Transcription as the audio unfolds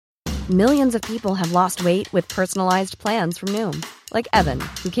Millions of people have lost weight with personalized plans from Noom. Like Evan,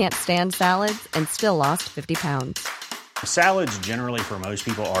 who can't stand salads and still lost 50 pounds. Salads generally for most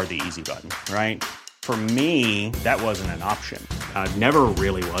people are the easy button, right? For me, that wasn't an option. I never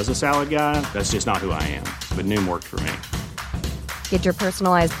really was a salad guy. That's just not who I am. But Noom worked for me. Get your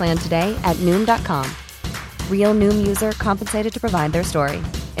personalized plan today at Noom.com. Real Noom user compensated to provide their story.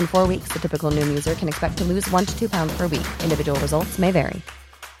 In 4 weeks, the typical Noom user can expect to lose 1 to 2 pounds per week. Individual results may vary.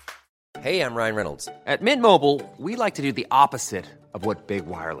 Hey, I'm Ryan Reynolds. At Mint Mobile, we like to do the opposite of what Big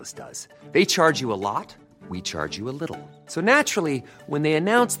Wireless does. They charge you a lot, we charge you a little. So naturally, when they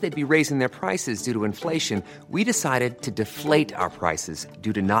announced they'd be raising their prices due to inflation, we decided to deflate our prices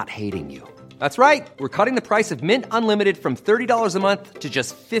due to not hating you. That's right. We're cutting the price of Mint Unlimited from $30 a month to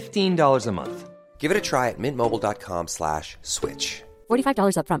just $15 a month. Give it a try at mintmobile.com/switch.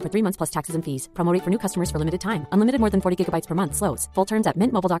 $45 up front for 3 months plus taxes and fees. Promo rate for new customers for limited time. Unlimited more than 40 gigabytes per month. Slows full terms at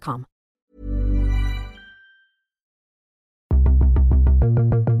mintmobile.com.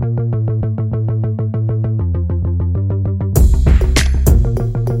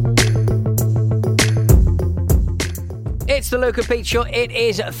 It's the Luke and Pete Show. It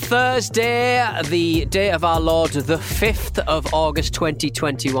is Thursday, the day of our Lord, the 5th of August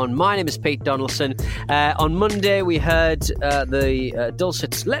 2021. My name is Pete Donaldson. On Monday, we heard the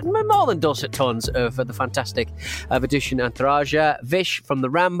dulcet, more than dulcet tones of the fantastic Vidushan Antaraja. Vish from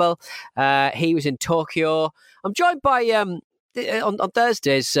The Ramble. He was in Tokyo. I'm joined by... on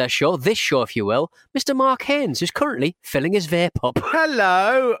Thursday's show, this show, if you will, Mr. Mark Haynes, who's currently filling his vape up.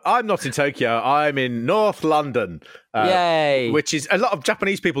 Hello, I'm not in Tokyo. I'm in North London. Yay! Which is a lot of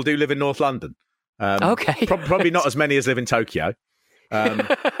Japanese people do live in North London. Okay, probably not as many as live in Tokyo.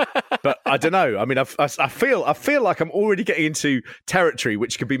 But I don't know. I mean, I feel like I'm already getting into territory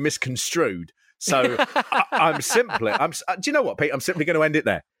which could be misconstrued. So I'm simply. Do you know what, Pete? I'm simply going to end it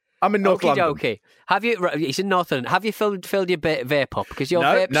there. I'm in North London. Okay. Have you? He's in North London. Have you filled your vape up? Because your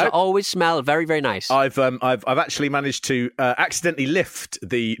vapes always smell very, very nice. I've actually managed to accidentally lift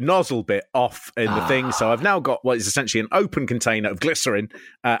the nozzle bit off in the thing, so I've now got what is essentially an open container of glycerin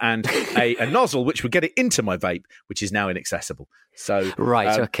and a nozzle which would get it into my vape, which is now inaccessible. So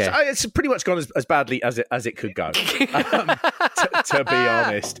okay, so it's pretty much gone as badly as it could go. To be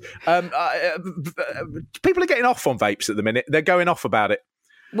honest, people are getting off on vapes at the minute. They're going off about it.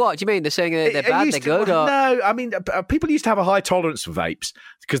 What do you mean? They're saying they're bad, they're good? Or? No, I mean, people used to have a high tolerance for vapes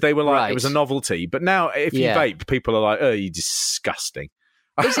because they were like, it was a novelty. But now if you vape, people are like, oh, you're disgusting.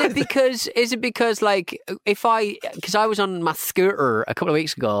 Is it because like, because I was on my scooter a couple of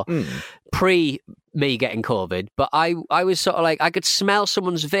weeks ago, pre me getting COVID, but I was sort of like, I could smell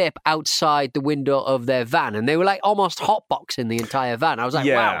someone's vape outside the window of their van, and they were like almost hotboxing the entire van. I was like,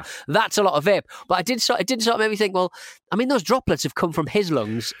 wow, that's a lot of vape. But it did sort of make me think, well, I mean, those droplets have come from his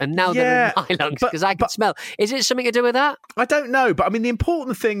lungs, and now they're in my lungs because I can smell. Is it something to do with that? I don't know, but I mean, the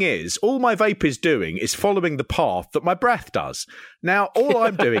important thing is, all my vape is doing is following the path that my breath does. Now, all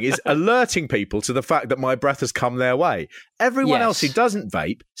I'm doing is alerting people to the fact that my breath has come their way. Everyone else who doesn't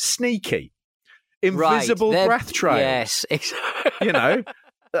vape, sneaky. Invisible breath trails. Yes, exactly. You know,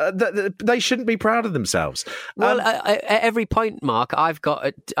 they shouldn't be proud of themselves. Well, at every point, Mark,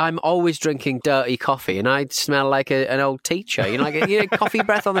 I'm always drinking dirty coffee, and I smell like an old teacher. You know, like coffee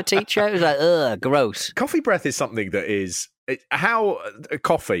breath on the teacher. It was like, ugh, gross. Coffee breath is something that is how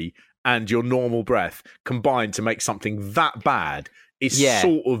coffee and your normal breath combine to make something that bad is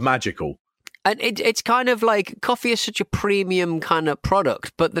sort of magical. And it's kind of like coffee is such a premium kind of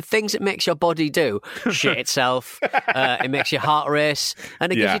product, but the things it makes your body do, shit itself, it makes your heart race,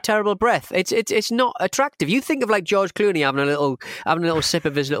 and it gives you terrible breath. It's not attractive. You think of like George Clooney having a little sip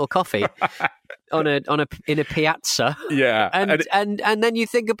of his little coffee in a piazza, and then you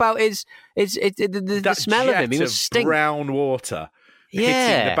think about the smell of him. He was stink. Brown water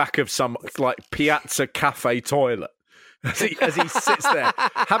hitting the back of some like piazza cafe toilet. As he sits there,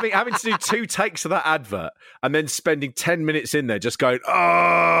 having to do 2 takes of that advert, and then spending 10 minutes in there just going,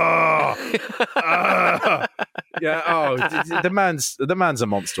 the man's a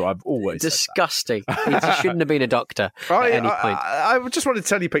monster. I've always disgusting. He shouldn't have been a doctor at any point. I just wanted to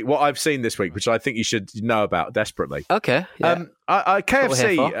tell you, Pete, what I've seen this week, which I think you should know about desperately. Okay. Yeah.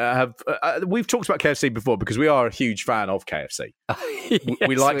 KFC we've talked about KFC before because we are a huge fan of KFC.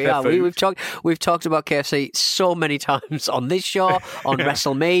 We like their food. We've talked about KFC so many times on this show, on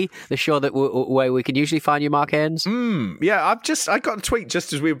WrestleMe, the show that where we can usually find you, Mark Haynes. I got a tweet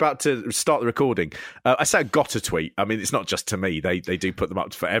just as we were about to start the recording. I say I got a tweet. I mean, it's not just to me. They do put them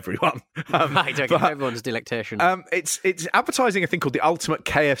up for everyone. Right, okay, for everyone's delectation. It's advertising a thing called the Ultimate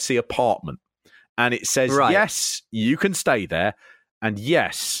KFC Apartment. And it says, yes, you can stay there. And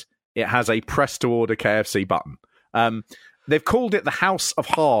yes, it has a press to order KFC button. They've called it the House of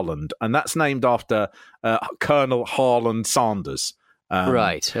Harland, and that's named after Colonel Harland Sanders.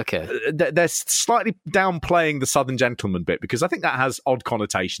 Right, okay. They're slightly downplaying the Southern Gentleman bit because I think that has odd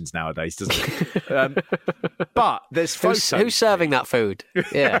connotations nowadays, doesn't it? But there's photos. Who's serving that food?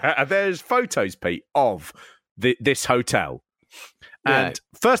 Yeah. There's photos, Pete, of this hotel. And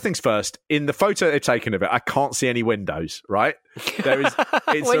First things first, in the photo they've taken of it, I can't see any windows, right?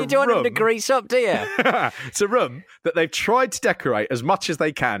 Well, you don't want them to grease up, do you? It's a room that they've tried to decorate as much as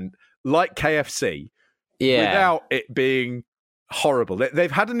they can, like KFC, without it being horrible.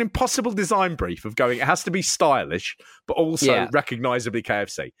 They've had an impossible design brief of going, it has to be stylish, but also recognisably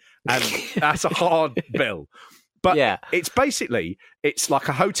KFC. And that's a hard bill. But it's like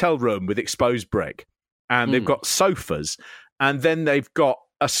a hotel room with exposed brick. And they've got sofas. And then they've got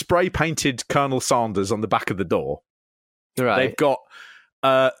a spray-painted Colonel Sanders on the back of the door. Right. They've got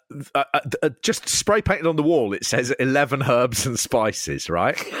just spray-painted on the wall, it says 11 herbs and spices,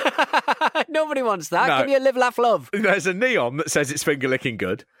 right? Nobody wants that. No. Give me a live, laugh, love. There's a neon that says it's finger-licking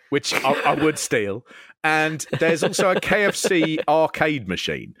good, which I would steal. And there's also a KFC arcade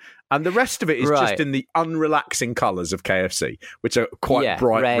machine. And the rest of it is just in the unrelaxing colours of KFC, which are quite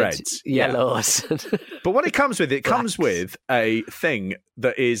bright reds. Yellows. But what it comes with, comes with a thing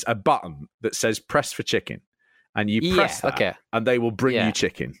that is a button that says press for chicken. And you press that, and they will bring you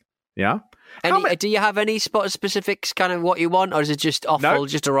chicken. Yeah? Do you have any specifics, kind of what you want, or is it just offal,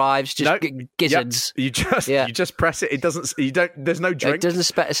 just arrives, just gizzards? Yep. You just press it. It doesn't. You don't. There's no drink. It doesn't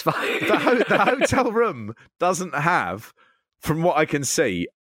specify. The hotel room doesn't have, from what I can see,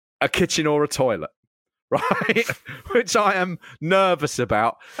 a kitchen or a toilet, right? Which I am nervous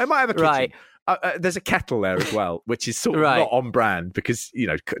about. They might have a kitchen. Right. There's a kettle there as well, which is sort of not on brand because,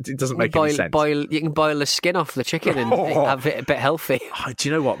 it doesn't make any sense. You can boil the skin off the chicken and have it a bit healthy. Oh, do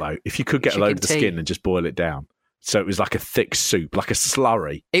you know what, though? If you could get a load of the skin and just boil it down, so it was like a thick soup, like a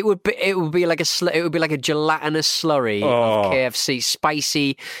slurry. It would be like a gelatinous slurry of KFC,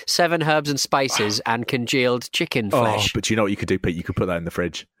 spicy 7 herbs and spices and congealed chicken flesh. Oh, but you know what you could do, Pete? You could put that in the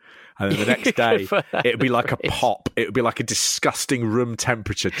fridge. And then the next day, it would be like a pop. It would be like a disgusting room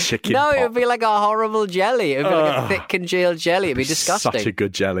temperature chicken pop. It would be like a horrible jelly. It would be like a thick congealed jelly. It would be disgusting. Such a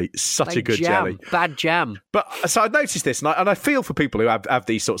good jelly. Such a good jelly. Bad jam. But so I noticed this, and I feel for people who have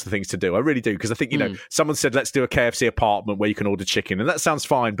these sorts of things to do. I really do, because I think, someone said, let's do a KFC apartment where you can order chicken, and that sounds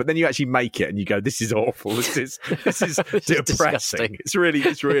fine. But then you actually make it, and you go, this is awful. This is depressing. Disgusting. It's really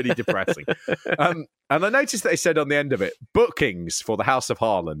depressing. And I noticed that they said on the end of it, bookings for the House of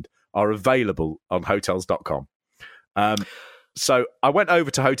Harland are available on hotels.com. So I went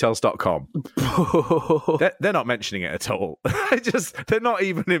over to hotels.com. They're not mentioning it at all. They're not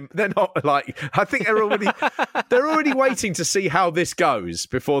like, I think they're already waiting to see how this goes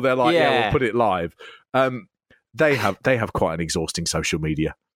before they're like, we'll put it live. They have quite an exhausting social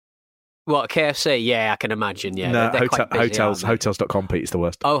media. What, KFC? Yeah, I can imagine. Yeah, no, they're quite busy, hotels.com, Pete, is the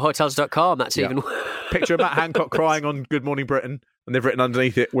worst. Oh, hotels.com, that's even worse. Picture of Matt Hancock crying on Good Morning Britain, and they've written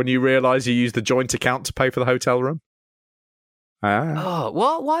underneath it, when you realise you used the joint account to pay for the hotel room. Oh,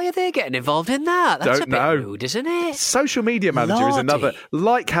 what? Why are they getting involved in that? That's a bit rude, isn't it? Social media manager is another,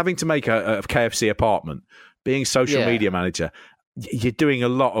 like having to make a KFC apartment, being social media manager, you're doing a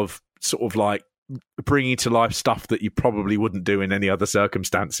lot of sort of like bringing to life stuff that you probably wouldn't do in any other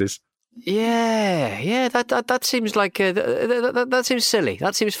circumstances. Yeah, that seems like that seems silly.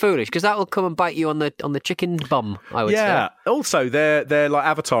 That seems foolish, because that will come and bite you on the chicken bum, I would say. Yeah. Also, their like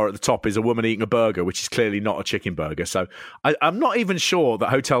avatar at the top is a woman eating a burger, which is clearly not a chicken burger. So I'm not even sure that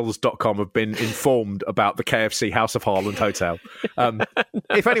hotels.com have been informed about the KFC House of Harland Hotel.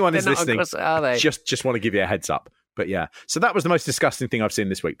 If anyone is listening, just want to give you a heads up. But yeah, so that was the most disgusting thing I've seen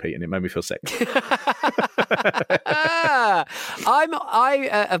this week, Pete, and it made me feel sick.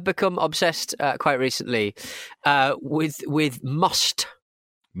 I have become obsessed quite recently with must,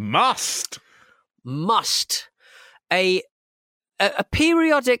 a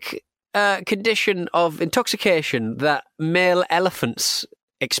periodic condition of intoxication that male elephants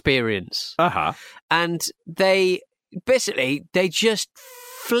experience, and they just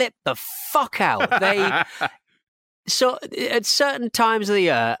flip the fuck out. So at certain times of the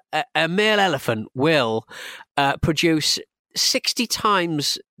year, a male elephant will produce 60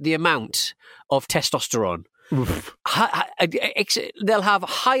 times the amount of testosterone. They'll have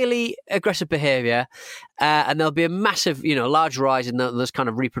highly aggressive behaviour, and there'll be a massive, large rise in those kind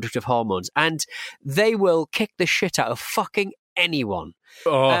of reproductive hormones, and they will kick the shit out of fucking anyone.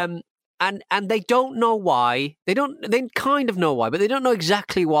 and they don't know why. They kind of know why, but they don't know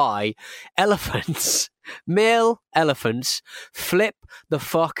exactly why male elephants flip the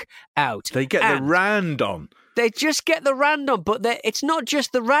fuck out. They get the rand on. They just get the rand on, but it's not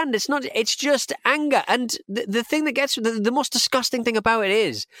just the rand. It's just anger. And the thing that gets the most disgusting thing about it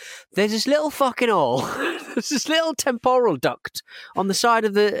is there's this little fucking hole. There's this little temporal duct on the side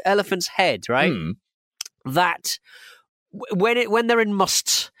of the elephant's head, right? That when they're in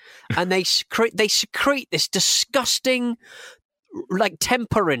musts and they secrete this disgusting, like,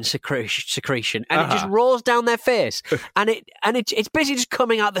 temperine secretion, and it just rolls down their face, and it's basically just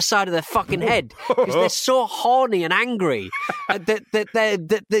coming out the side of their fucking head because they're so horny and angry that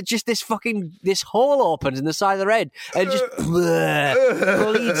they're just this hole opens in the side of their head and it just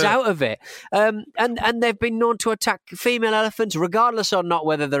bleeds out of it. And they've been known to attack female elephants, regardless or not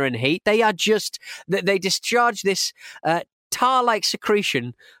whether they're in heat. They discharge this tar-like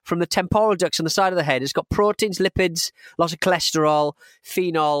secretion from the temporal ducts on the side of the head. It's got proteins, lipids, lots of cholesterol,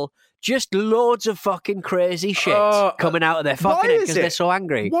 phenol, just loads of fucking crazy shit coming out of their fucking head because they're so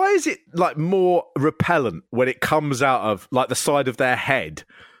angry. Why is it like more repellent when it comes out of like the side of their head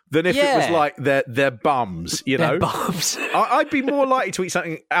than if it was like their bums, you know? Their bums. I'd be more likely to eat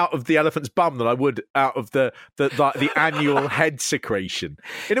something out of the elephant's bum than I would out of the annual head secretion.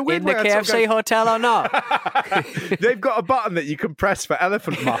 In a weird way, the KFC hotel or not? They've got a button that you can press for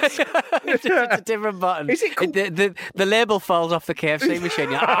elephant musk. It's a different button. Is it called... the label falls off the KFC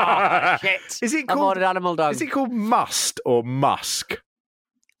machine. You're like, oh, shit. Is it called... I've ordered animal dog. Is it called must or musk?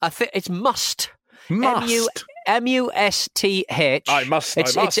 I think it's must. Must. Musth. I must.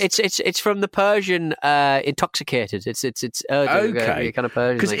 It's from the Persian intoxicated. It's okay. Kind of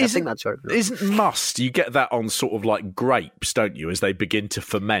Persian. I think that's right. Isn't must? You get that on sort of like grapes, don't you? As they begin to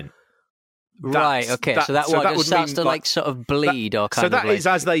ferment. Right. Okay. So that starts to like sort of bleed or kind of. So that is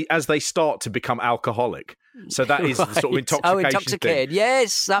as they start to become alcoholic. So that is the sort of intoxication. Intoxicated. Thing.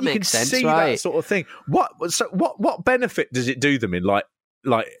 Yes, that makes sense. You can see that sort of thing. What benefit does it do them in like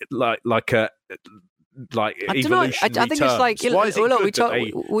a evolutionary I think it's like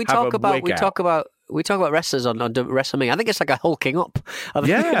we talk about wrestlers on WrestleMania. I think it's like a hulking up.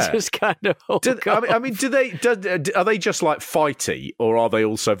 Just kind of hulk up. I mean, are they just like fighty, or are they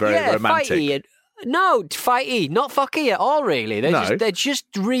also very romantic? Fighty. No, fighty, not fucky at all. Really, they're just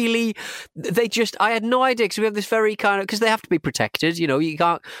really. I had no idea because we have this very kind of because they have to be protected. You know, you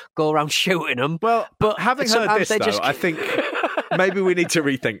can't go around shooting them. Well, but having heard this, though, I think maybe we need to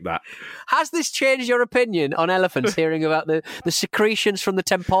rethink that. Has this changed your opinion on elephants? Hearing about the secretions from the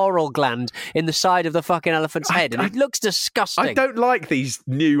temporal gland in the side of the fucking elephant's head, and it looks disgusting. I don't like these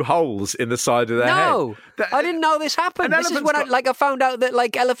new holes in the side of their head. No, I didn't know this happened. This is when I found out that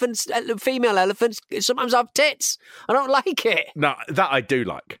like elephants, female elephants, sometimes have tits. I don't like it. No, that I do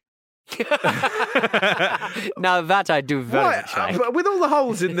like. Now that I do very much like. With all the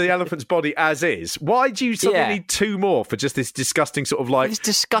holes in the elephant's body as is, why do you suddenly need two more for just this disgusting sort of like,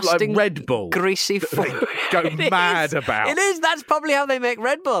 disgusting like Red Bull greasy food? Go mad about. It is. That's probably how they make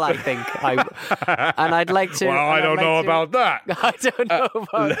Red Bull, I think. And I'd like to. Well, I don't know about that. I don't know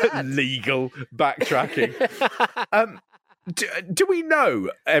about that. Legal backtracking. Do we know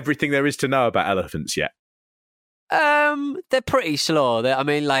everything there is to know about elephants yet? They're pretty slow.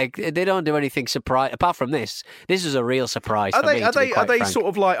 They don't do anything surprise apart from this. This is a real surprise. Are they sort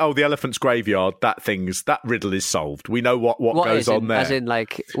of like, the elephant's graveyard? That riddle is solved. We know what goes on there. As in,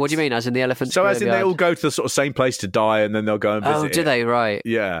 like, what do you mean? As in the elephant's graveyard? As in they all go to the sort of same place to die, and then they'll go and visit. Oh, do they? Right.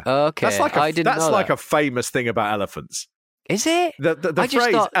 Yeah. Okay. That's like a famous thing about elephants. Is it? The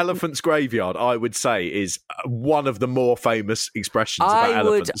phrase "elephant's graveyard," I would say, is one of the more famous expressions about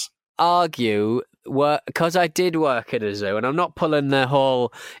elephants. I would argue, because I did work at a zoo, and I'm not pulling the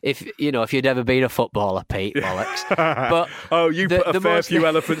whole if you'd ever been a footballer, Pete bollocks. But you put a fair few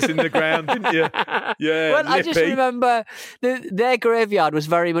elephants in the ground, didn't you? Yeah. Well, I just remember their graveyard was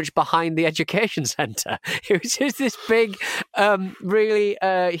very much behind the education centre. It was just this big, really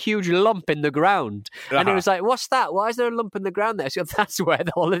huge lump in the ground, and it was like, "What's that? Why is there a lump in the ground there?" So that's where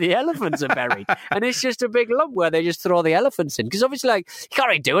all of the elephants are buried, and it's just a big lump where they just throw the elephants in because obviously, like, you can't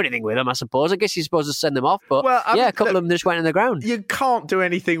really do anything with them. I suppose. I guess you're supposed to send them off, but a couple of them just went in the ground. You can't do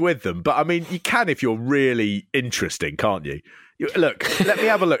anything with them, but I mean, you can if you're really interesting, can't you? Look, let me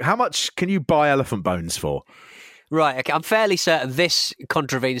have a look. How much can you buy elephant bones for? Right, okay. I'm fairly certain this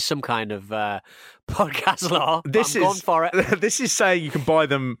contravenes some kind of podcast law. I'm going for it. This is saying you can buy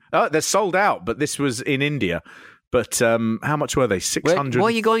them. Oh, they're sold out, but this was in India. But how much were they? 600. What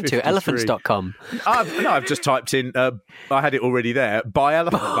are you going to? Elephants.com? I've just typed in. I had it already there. Buy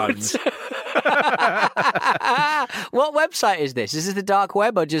elephant bones. What website is this? Is this the dark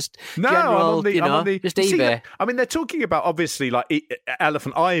web or just general, just eBay? They're talking about, obviously, like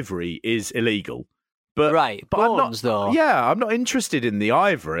elephant ivory is illegal. But, right, but bones, though. Yeah, I'm not interested in the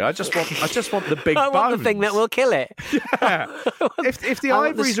ivory. I just want the big bones. I want the thing that will kill it. Yeah. If the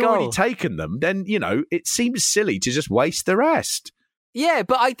ivory's already taken them, then, it seems silly to just waste the rest. Yeah,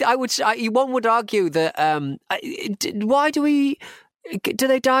 but one would argue that why do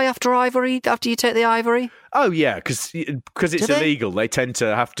they die after ivory? After you take the ivory? Oh yeah, because it's illegal. They tend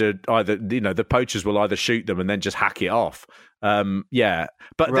to have to either the poachers will either shoot them and then just hack it off. Yeah,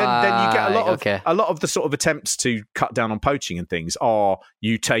 but then you get a lot of the sort of attempts to cut down on poaching and things are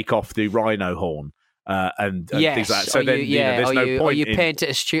you take off the rhino horn and things like that. So there's no point. Or you paint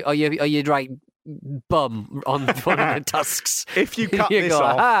it or you write bum on one of the tusks. If you cut this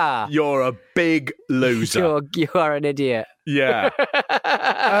off, you're a big loser. You are an idiot. Yeah.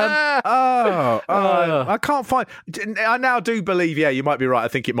 I can't find. I now do believe. Yeah, you might be right. I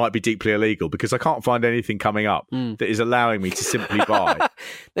think it might be deeply illegal because I can't find anything coming up that is allowing me to simply buy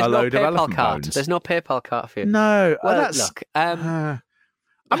a load of elephant bones. There's no PayPal card for you. No. Well, look.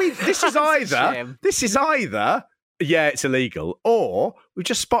 This is either. This is either. Yeah, it's illegal. Or we've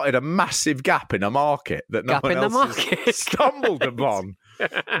just spotted a massive gap in a market that no one else has stumbled upon.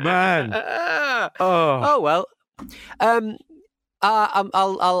 Man. Oh well.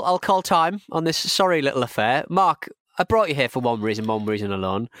 I'll call time on this sorry little affair. Mark, I brought you here for one reason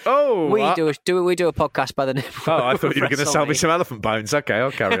alone. Oh, we do a podcast by the name. I thought you were going to sell me some elephant bones. Okay,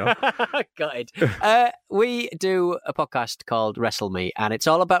 I'll carry on. Got it. We do a podcast called Wrestle Me, and it's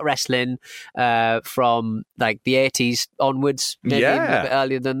all about wrestling from like the 80s onwards, maybe a bit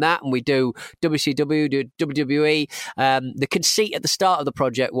earlier than that. And we do WCW, do WWE. The conceit at the start of the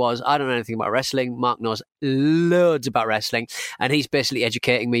project was I don't know anything about wrestling. Mark knows loads about wrestling, and he's basically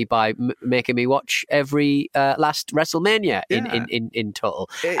educating me by making me watch every last WrestleMania in total.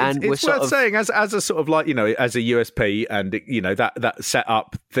 And it's worth saying as a sort of like as a USP and that set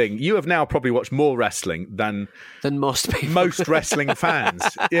up thing, you have now probably watched more wrestling than most people. Most wrestling fans.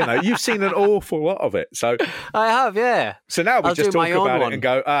 You've seen an awful lot of it. So I have, yeah. So now we just talk about it and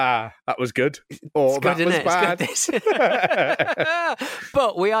go, that was good, or that was bad.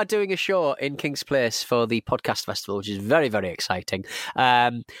 But we are doing a show in King's Place for the Podcast Festival, which is very, very exciting.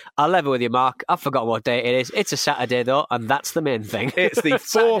 I'll level with you, Mark. I've forgotten what day it is. It's a Saturday, though, and that's the main thing. It's the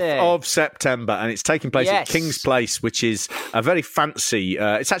 4th of September, and it's taking place at King's Place, which is a very fancy...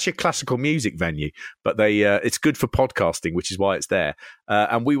 it's actually a classical music venue, but it's good for podcasting, which is why it's there.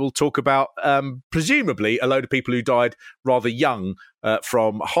 And we will talk about, presumably, a load of people who died rather young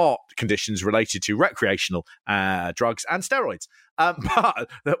from heart conditions related to recreational drugs and steroids. But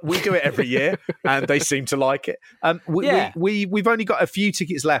we do it every year, and they seem to like it. We've only got a few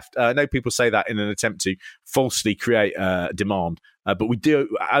tickets left. I know people say that in an attempt to falsely create demand, but we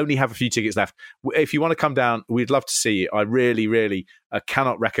do only have a few tickets left. If you want to come down, we'd love to see you. I really, really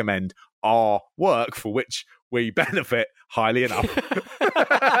cannot recommend our work, for which we benefit highly enough.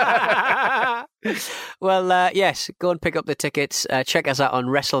 Well, yes, go and pick up the tickets. Check us out on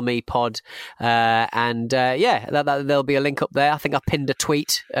WrestleMe Pod. And there'll be a link up there. I think I pinned a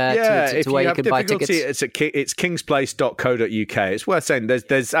tweet to where you can buy tickets. It's kingsplace.co.uk. It's worth saying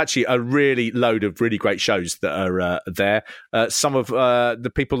there's actually a really load of really great shows that are there. Some of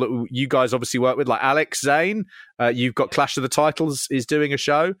the people that you guys obviously work with, like Alex Zane, you've got Clash of the Titles is doing a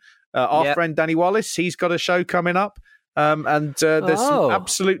show. Our friend Danny Wallace, he's got a show coming up. And there's some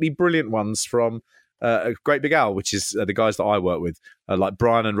absolutely brilliant ones from Great Big Al, which is the guys that I work with, like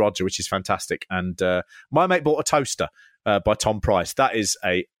Brian and Roger, which is fantastic. And My Mate Bought a Toaster by Tom Price. That is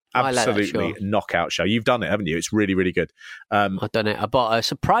a absolutely knockout show. You've done it, haven't you? It's really, really good. I've done it. I bought a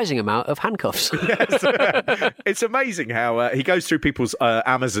surprising amount of handcuffs. Yes. It's amazing how he goes through people's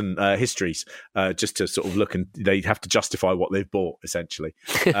Amazon histories just to sort of look, and they have to justify what they've bought, essentially.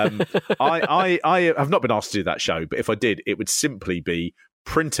 I have not been asked to do that show, but if I did, it would simply be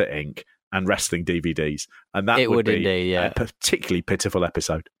printer ink and wrestling DVDs. And that would be indeed, a particularly pitiful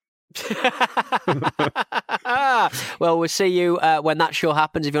episode. Well, we'll see you when that show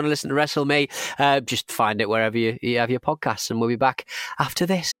happens. If you want to listen to Wrestle Me, just find it wherever you have your podcasts, and we'll be back after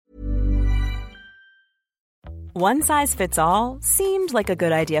this. One size fits all seemed like a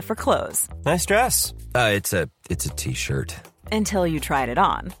good idea for clothes. Nice dress. It's a t-shirt. Until you tried it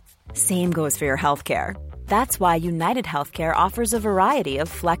on. Same goes for your healthcare. That's why United Healthcare offers a variety of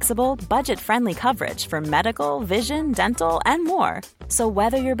flexible, budget-friendly coverage for medical, vision, dental, and more. So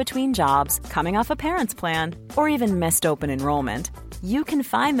whether you're between jobs, coming off a parent's plan, or even missed open enrollment, you can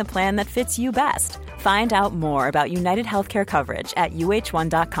find the plan that fits you best. Find out more about United Healthcare coverage at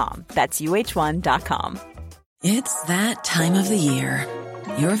uh1.com. That's uh1.com. It's that time of the year.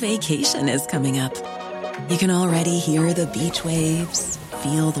 Your vacation is coming up. You can already hear the beach waves,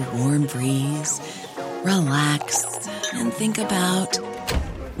 feel the warm breeze, relax, and think about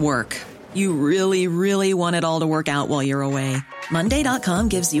work. You really, really want it all to work out while you're away. Monday.com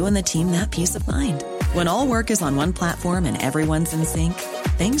gives you and the team that peace of mind. When all work is on one platform and everyone's in sync,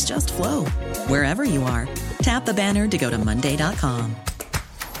 things just flow. Wherever you are, tap the banner to go to Monday.com.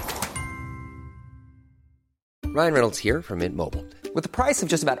 Ryan Reynolds here from Mint Mobile. With the price of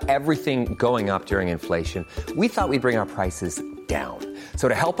just about everything going up during inflation, we thought we'd bring our prices down. So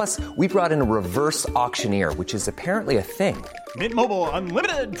to help us, we brought in a reverse auctioneer, which is apparently a thing. Mint Mobile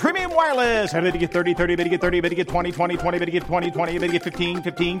Unlimited Premium Wireless. How to get 30, 30, bit to get 30, bit to get 20, 20, 20, bit to get 20, 20, bit to get 15,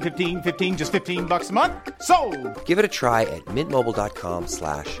 15, 15, 15, just $15 a month? Sold! Give it a try at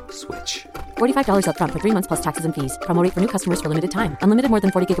mintmobile.com/switch. $45 up front for 3 months plus taxes and fees. Promo rate for new customers for limited time. Unlimited more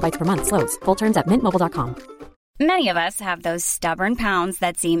than 40 gigabytes per month. Slows full terms at mintmobile.com. Many of us have those stubborn pounds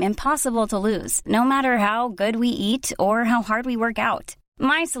that seem impossible to lose, no matter how good we eat or how hard we work out.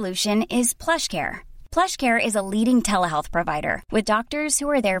 My solution is PlushCare. PlushCare is a leading telehealth provider with doctors who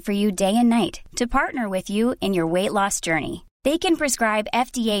are there for you day and night to partner with you in your weight loss journey. They can prescribe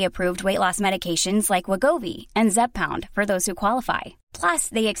FDA-approved weight loss medications like Wegovy and Zepbound for those who qualify. Plus,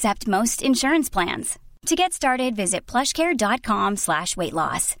 they accept most insurance plans. To get started, visit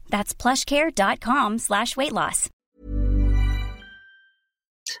plushcare.com/weightloss. That's plushcare.com/weightloss.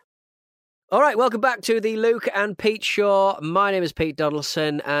 All right, welcome back to the Luke and Pete Show. My name is Pete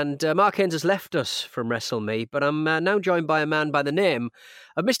Donaldson, and Mark Haynes has left us from WrestleMe, but I'm now joined by a man by the name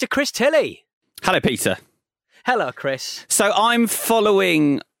of Mr. Chris Tilley. Hello, Peter. Hello, Chris. So I'm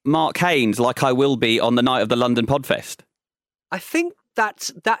following Mark Haynes like I will be on the night of the London Podfest. I think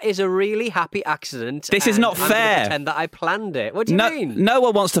that is a really happy accident. This is not I'm fair. gonna pretend that I planned it. What do you mean? No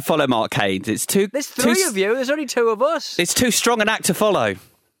one wants to follow Mark Haynes. It's too. There's three of you. There's only two of us. It's too strong an act to follow.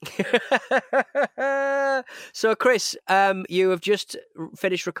 So, Chris, you have just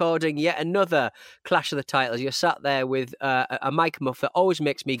finished recording yet another Clash of the Titles. You're sat there with a Mike Muff that always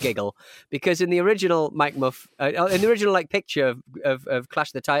makes me giggle, because in the original Mike Muff, in the original picture of Clash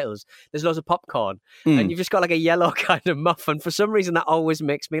of the Titles, there's loads of popcorn, and you've just got like a yellow kind of muff, and for some reason that always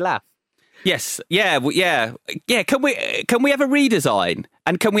makes me laugh. Yes, yeah. Can we have a redesign,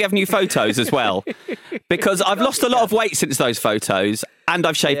 and can we have new photos as well? Because I've lost a lot of weight since those photos, and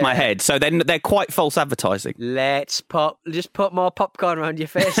I've shaved my head, so then they're quite false advertising. Let's just put more popcorn around your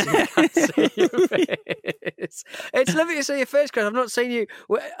face. And you can't see your face. It's lovely to see your face, Chris. I've not seen you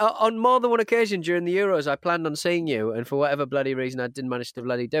on more than one occasion during the Euros. I planned on seeing you, and for whatever bloody reason, I didn't manage to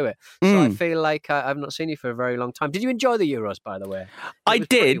bloody do it. So I feel like I've not seen you for a very long time. Did you enjoy the Euros, by the way? I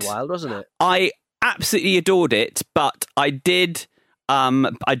did. Pretty wild, wasn't it? I absolutely adored it, but I did.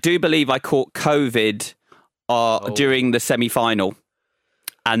 I do believe I caught COVID during the semi-final,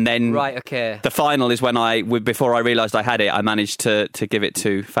 and then the final is when before I realised I had it, I managed to give it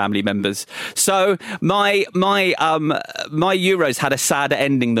to family members. So my Euros had a sadder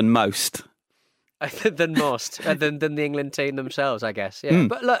ending than most. than the England team themselves, I guess. Yeah,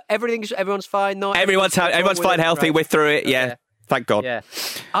 but look, everyone's fine. No, everyone's fine, healthy. Right? We're through it. Yeah. Thank God. Yeah,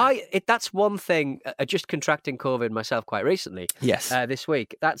 that's one thing. Just contracting COVID myself quite recently. Yes, this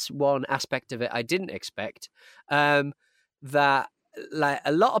week. That's one aspect of it I didn't expect. That like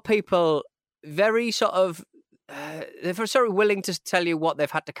a lot of people, very sort of, they're sort of willing to tell you what they've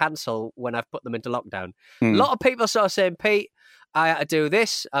had to cancel when I've put them into lockdown. A lot of people sort of saying, Pete, I had to do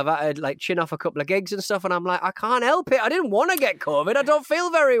this. I've had to chin off a couple of gigs and stuff, and I'm like, I can't help it. I didn't want to get COVID. I don't feel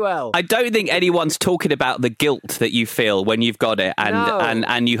very well. I don't think anyone's talking about the guilt that you feel when you've got it,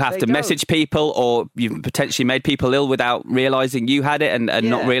 and you have to message people, or you've potentially made people ill without realising you had it and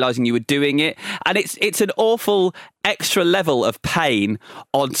not realising you were doing it. And it's an awful extra level of pain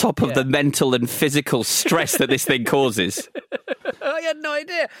on top of the mental and physical stress that this thing causes. I had no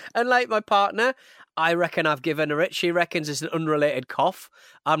idea. And like my partner, I reckon I've given her it. She reckons it's an unrelated cough.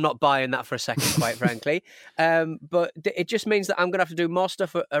 I'm not buying that for a second, quite frankly. But it just means that I'm going to have to do more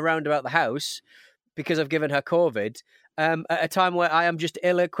stuff around about the house because I've given her COVID at a time where I am just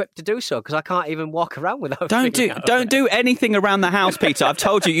ill-equipped to do so because I can't even walk around without. Don't do anything around the house, Peter. I've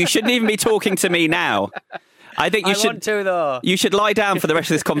told you shouldn't even be talking to me now. I think you should. Want to, though. You should lie down for the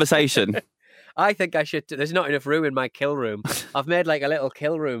rest of this conversation. I think I should. There's not enough room in my kill room. I've made like a little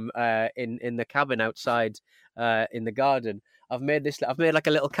kill room in the cabin outside in the garden. I've made like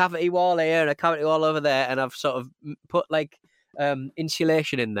a little cavity wall here and a cavity wall over there, and I've sort of put like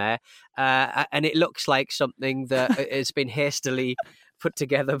insulation in there, and it looks like something that has been hastily put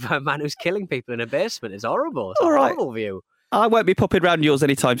together by a man who's killing people in a basement. It's horrible. It's a horrible view. I won't be popping around yours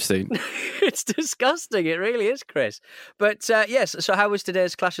anytime soon. It's disgusting. It really is, Chris. But yes, so how was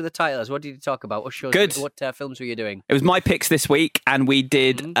today's Clash of the Titles? What did you talk about? What shows? Good. What films were you doing? It was my picks this week, and we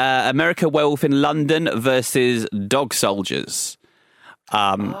did American Werewolf in London versus Dog Soldiers.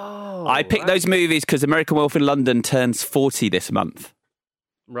 I picked those movies because American Werewolf in London turns 40 this month.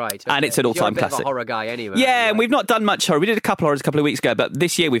 Right. Okay. And it's an all-time classic. You're a bit of a horror guy anyway. Yeah, and we've not done much horror. We did a couple of horrors a couple of weeks ago, but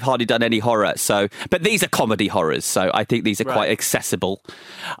this year we've hardly done any horror. But these are comedy horrors, so I think these are quite accessible.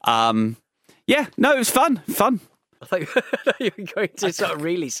 It was fun. I thought you were going to sort of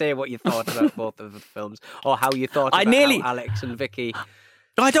really say what you thought about both of the films, or how you thought about how Alex and Vicky...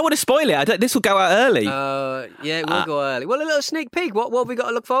 I don't want to spoil it. This will go out early. It will go early. Well, a little sneak peek. What have we got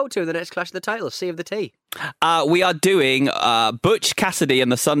to look forward to in the next Clash of the Titles? Sea of the Tea. We are doing Butch Cassidy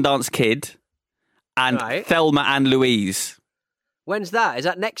and the Sundance Kid and Thelma and Louise. When's that? Is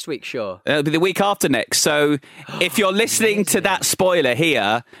that next week's show? It'll be the week after next. So if you're listening to that spoiler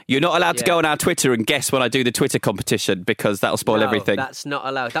here, you're not allowed to go on our Twitter and guess when I do the Twitter competition, because that'll spoil everything. That's not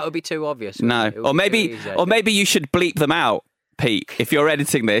allowed. That would be too obvious. No. Or maybe you should bleep them out, Pete, if you're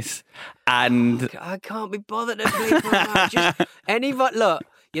editing this. And I can't be bothered to bleep them out. Just anybody, look,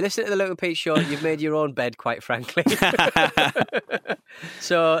 you listen to the Luke and Pete show, you've made your own bed, quite frankly.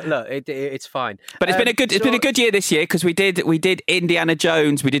 So look, it's fine. But it's been a good year this year, because we did Indiana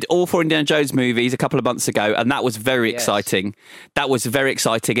Jones. We did all 4 Indiana Jones movies a couple of months ago, and that was very exciting. That was very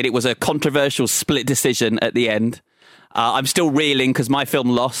exciting, and it was a controversial split decision at the end. I'm still reeling because my film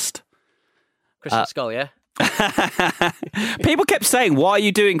lost. Crystal Skull, yeah. People kept saying, why are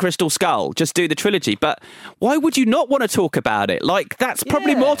you doing Crystal Skull? Just do the trilogy. But why would you not want to talk about it? Like, that's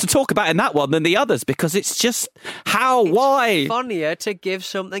probably more to talk about in that one than the others, because it's just why? It's funnier to give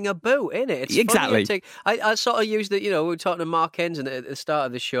something a boot, isn't it? It's exactly. I sort of use we were talking to Mark Henson at the start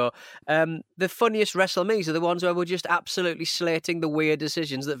of the show. The funniest WrestleMe's are the ones where we're just absolutely slating the weird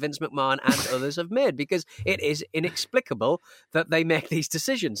decisions that Vince McMahon and others have made, because it is inexplicable that they make these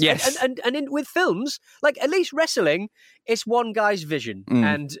decisions. Yes. And with films, like, at least wrestling, it's one guy's vision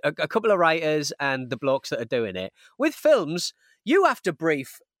and a couple of writers and the blokes that are doing it. With films, you have to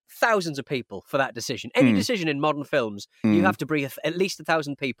brief thousands of people for that decision. Any decision in modern films, you have to brief at least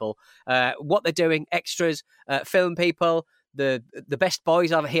 1,000 people. What they're doing, extras, film people, the best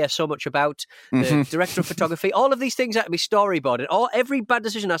boys I hear so much about, the director of photography, all of these things have to be storyboarded. Every bad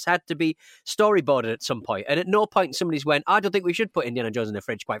decision has had to be storyboarded at some point. And at no point somebody's went, I don't think we should put Indiana Jones in the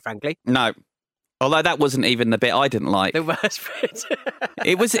fridge, quite frankly. No. Although that wasn't even the bit I didn't like. The worst bit.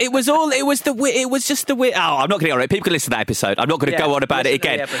 It was just the weird. Oh, I'm not going to go on it. People can listen to that episode. I'm not going to go on about it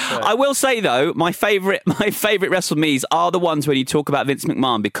again. I will say though, my favourite WrestleMe's are the ones when you talk about Vince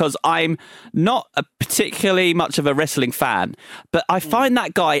McMahon, because I'm not particularly much of a wrestling fan, but I find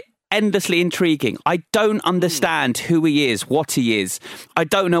that guy endlessly intriguing. I don't understand who he is, what he is. I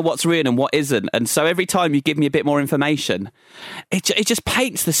don't know what's real and what isn't. And so every time you give me a bit more information, it just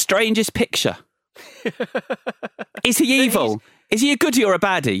paints the strangest picture. Is he evil? Is he a goodie or a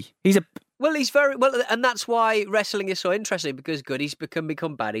baddie? Well, he's very well, and that's why wrestling is so interesting, because goodies can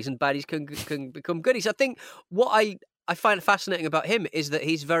become baddies and baddies can become goodies. I think what I find fascinating about him is that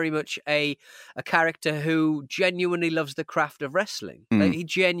he's very much a character who genuinely loves the craft of wrestling. Like, he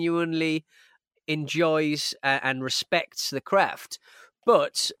genuinely enjoys and respects the craft,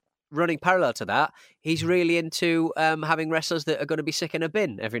 but running parallel to that, he's really into having wrestlers that are going to be sick in a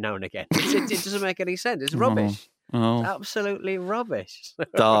bin every now and again. It doesn't make any sense. It's rubbish. Oh. Absolutely rubbish.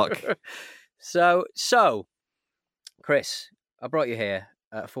 Dark. So, Chris, I brought you here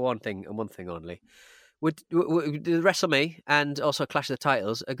for one thing and one thing only. The WrestleMe and also Clash of the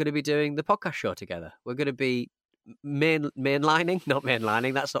Titles are going to be doing the podcast show together. We're going to be mainlining, not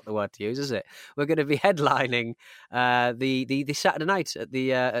mainlining, that's not the word to use, is it? We're going to be headlining the Saturday night at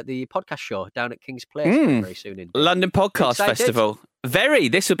the podcast show down at King's Place very soon. In London Podcast Festival.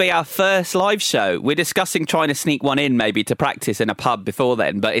 This will be our first live show. We're discussing trying to sneak one in maybe to practice in a pub before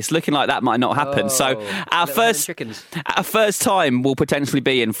then, but it's looking like that might not happen. So our first time will potentially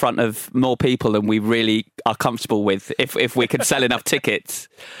be in front of more people than we really are comfortable with if we can sell enough tickets.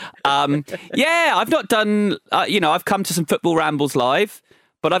 I've not done, I've come to some Football Rambles live,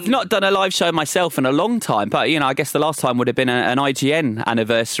 but I've not done a live show myself in a long time. But, I guess the last time would have been an IGN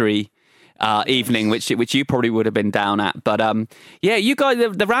anniversary evening, which you probably would have been down at. But you guys,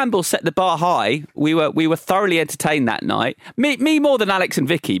 the Ramble set the bar high. We were thoroughly entertained that night. Me more than Alex and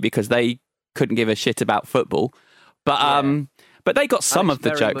Vicky, because they couldn't give a shit about football. But But they got some Alex of the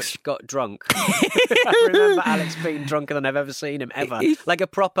very jokes. Much got drunk. I remember Alex being drunker than I've ever seen him ever, like a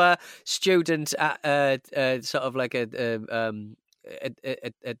proper student at sort of like a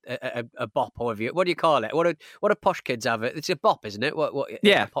bop, or what do you call it? What do posh kids have? It's a bop, isn't it?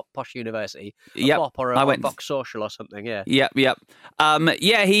 Yeah, posh university. Yep. Bop or a Vox Social or something. Yeah. Yep.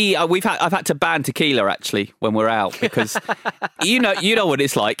 I've had to ban tequila actually when we're out because you know what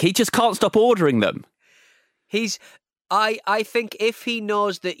it's like. He just can't stop ordering them. I think if he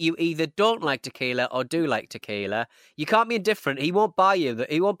knows that you either don't like tequila or do like tequila, you can't be indifferent. He won't buy you.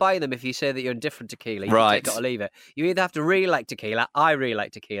 He won't buy them if you say that you're indifferent to tequila. You right. Take it or leave it. You either have to really like tequila. I really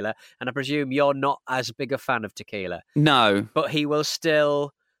like tequila, and I presume you're not as big a fan of tequila. No, but he will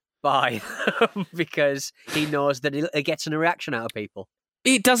still buy them because he knows that it gets a reaction out of people.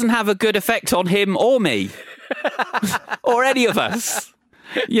 It doesn't have a good effect on him or me or any of us.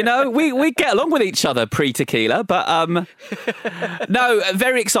 You know, we get along with each other pre-tequila, but no,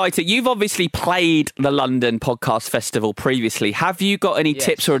 very exciting. You've obviously played the London Podcast Festival previously. Have you got any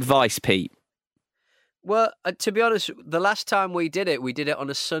tips or advice, Pete? Well, to be honest, the last time we did it on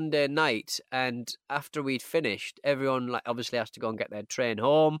a Sunday night, and after we'd finished, everyone obviously has to go and get their train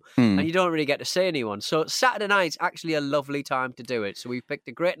home, and you don't really get to see anyone. So Saturday night's actually a lovely time to do it. So we picked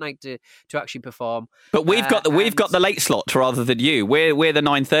a great night to actually perform. But we've got the late slot rather than you. We're the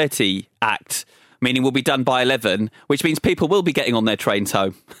 9:30 act, meaning we'll be done by 11, which means people will be getting on their trains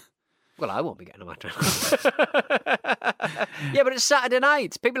home. Well, I won't be getting on my train. Yeah, but it's Saturday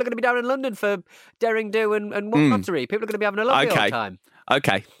night. People are going to be down in London for Daring Do and Lottery. People are going to be having a lovely old time.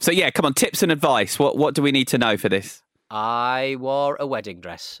 Okay. So, yeah, come on, tips and advice. What do we need to know for this? I wore a wedding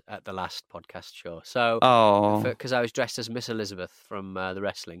dress at the last podcast show. So, because I was dressed as Miss Elizabeth from the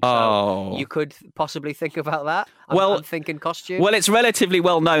wrestling. So you could possibly think about that. I'm thinking costume. Well, it's relatively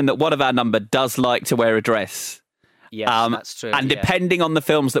well known that one of our number does like to wear a dress. Yes, that's true. And depending on the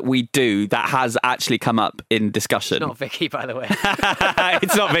films that we do, that has actually come up in discussion. It's not Vicky, by the way.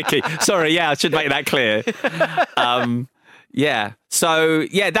 It's not Vicky. Sorry, I should make that clear. So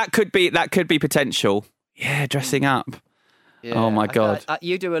that could be potential. Yeah, dressing up. Yeah, oh my God!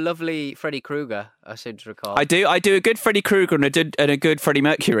 You do a lovely Freddy Krueger, I seem to recall. I do a good Freddy Krueger and a good Freddie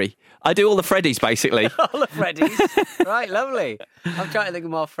Mercury. I do all the Freddys, basically. All the Freddys. Right, lovely. I'm trying to think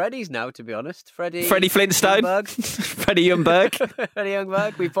of more Freddys now, to be honest. Freddie Flintstone. Freddie Youngberg. Freddie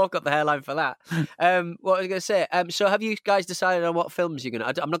Youngberg. We've both got the hairline for that. What was I going to say? So have you guys decided on what films you're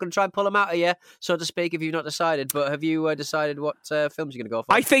going to... I'm not going to try and pull them out of you, so to speak, if you've not decided, but have you decided what films you're going to go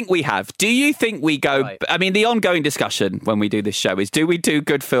for? I think we have. Do you think we go... Right. I mean, the ongoing discussion when we do this show is, do we do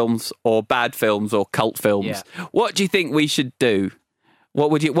good films or bad films or cult films? Yeah. What do you think we should do? What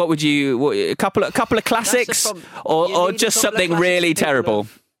would you a couple of classics or just something really terrible?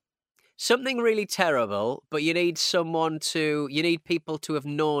 Something really terrible, but you need people to have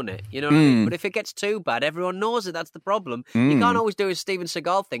known it. You know what I mean? But if it gets too bad, everyone knows it. That's the problem. You can't always do a Steven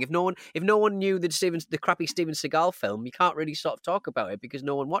Seagal thing. If no one knew the crappy Steven Seagal film, you can't really sort of talk about it because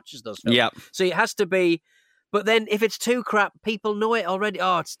no one watches those films. Yeah. So it has to be. But then, if it's too crap, people know it already.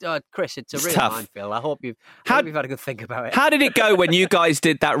 Chris, it's a real minefield. I hope you've had a good think about it. How did it go when you guys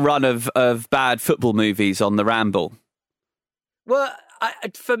did that run of bad football movies on the Ramble? Well,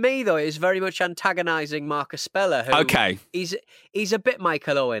 for me though, it's very much antagonising Marcus Speller. Who he's a bit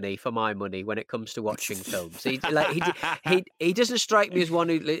Michael Owen-y for my money when it comes to watching films. He doesn't strike me as one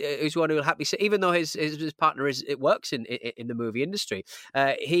who's happy. Even though his partner works in the movie industry,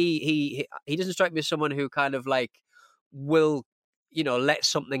 he doesn't strike me as someone who kind of will let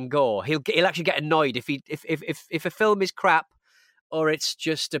something go. He'll actually get annoyed if a film is crap or it's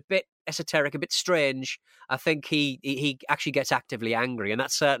just a bit esoteric, a bit strange. I think he actually gets actively angry, and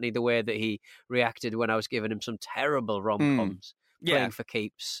that's certainly the way that he reacted when I was giving him some terrible rom-coms, Playing for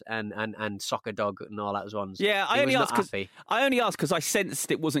Keeps and Soccer Dog and all that ones. Yeah, I only asked because I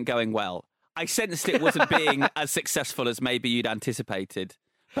sensed it wasn't going well. I sensed it wasn't being as successful as maybe you'd anticipated.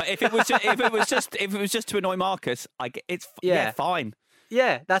 But if it was just to annoy Marcus, it's fine.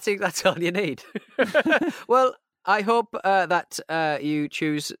 Yeah, that's all you need. Well, I hope that you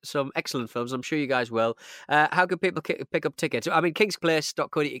choose some excellent films. I'm sure you guys will. How can people pick up tickets? I mean,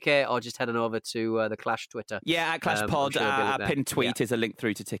 kingsplace.co.uk or just heading over to the Clash Twitter. Yeah, at Clash Pod, our pinned tweet is a link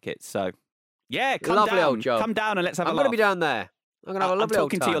through to tickets. So, yeah, come lovely down. Old job. Come down and let's have a laugh. I'm going to be down there. I'm going to have a lovely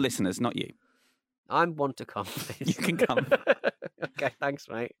old time. I'm talking to your listeners, not you. I want to come, please. You can come. Okay, thanks,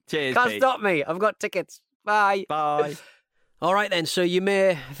 mate. Cheers, Can't Pete. stop me. I've got tickets. Bye. Bye. All right, then. So you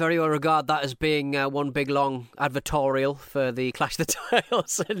may very well regard that as being one big, long advertorial for the Clash of the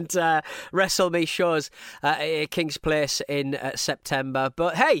Tiles and Wrestle Me shows at King's Place in September.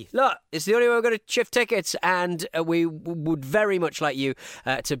 But hey, look, it's the only way we're going to shift tickets, and we would very much like you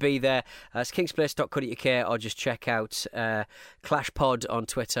to be there. It's kingsplace.co.uk, or just check out Clash Pod on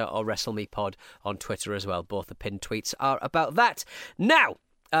Twitter or Wrestle Me Pod on Twitter as well. Both the pinned tweets are about that. Now,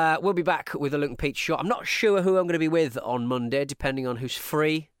 we'll be back with a Luke and Pete show. I'm not sure who I'm going to be with on Monday, depending on who's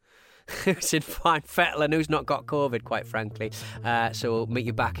free, who's in fine fettle, and who's not got COVID, quite frankly. So we'll meet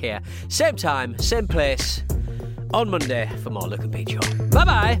you back here. Same time, same place, on Monday for more Luke and Pete show.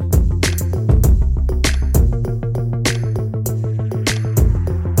 Bye-bye.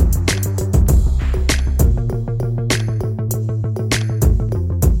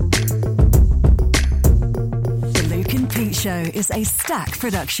 Show is a Stack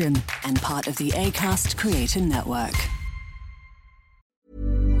production and part of the Acast Creator Network.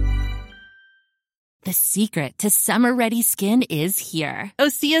 The secret to summer-ready skin is here.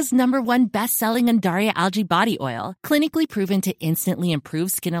 Osea's #1 best-selling Undaria Algae Body Oil, clinically proven to instantly improve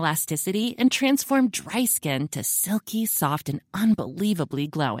skin elasticity and transform dry skin to silky, soft, and unbelievably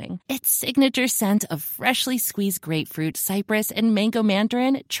glowing. Its signature scent of freshly squeezed grapefruit, cypress, and mango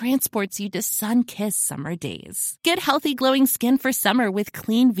mandarin transports you to sun-kissed summer days. Get healthy, glowing skin for summer with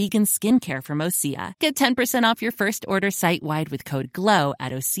clean, vegan skincare from Osea. Get 10% off your first order site-wide with code GLOW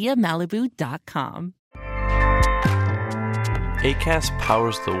at OseaMalibu.com. Acast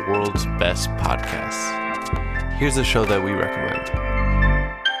powers the world's best podcasts. Here's a show that we recommend.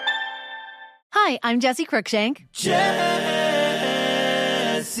 Hi, I'm Jessie Cruikshank. Jessie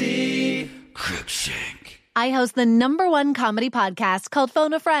Cruikshank. I host the #1 comedy podcast called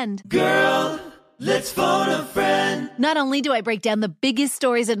Phone a Friend. Girl, let's phone a friend. Not only do I break down the biggest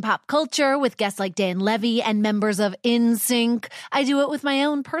stories in pop culture with guests like Dan Levy and members of NSYNC, I do it with my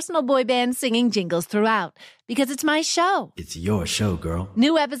own personal boy band singing jingles throughout. Because it's my show. It's your show, girl.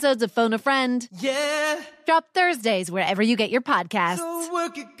 New episodes of Phone a Friend. Yeah. Drop Thursdays wherever you get your podcasts. So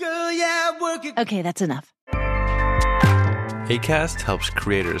work it, girl, yeah, work it. Okay, that's enough. Acast helps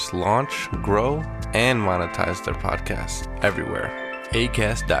creators launch, grow, and monetize their podcasts everywhere.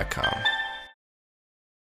 Acast.com.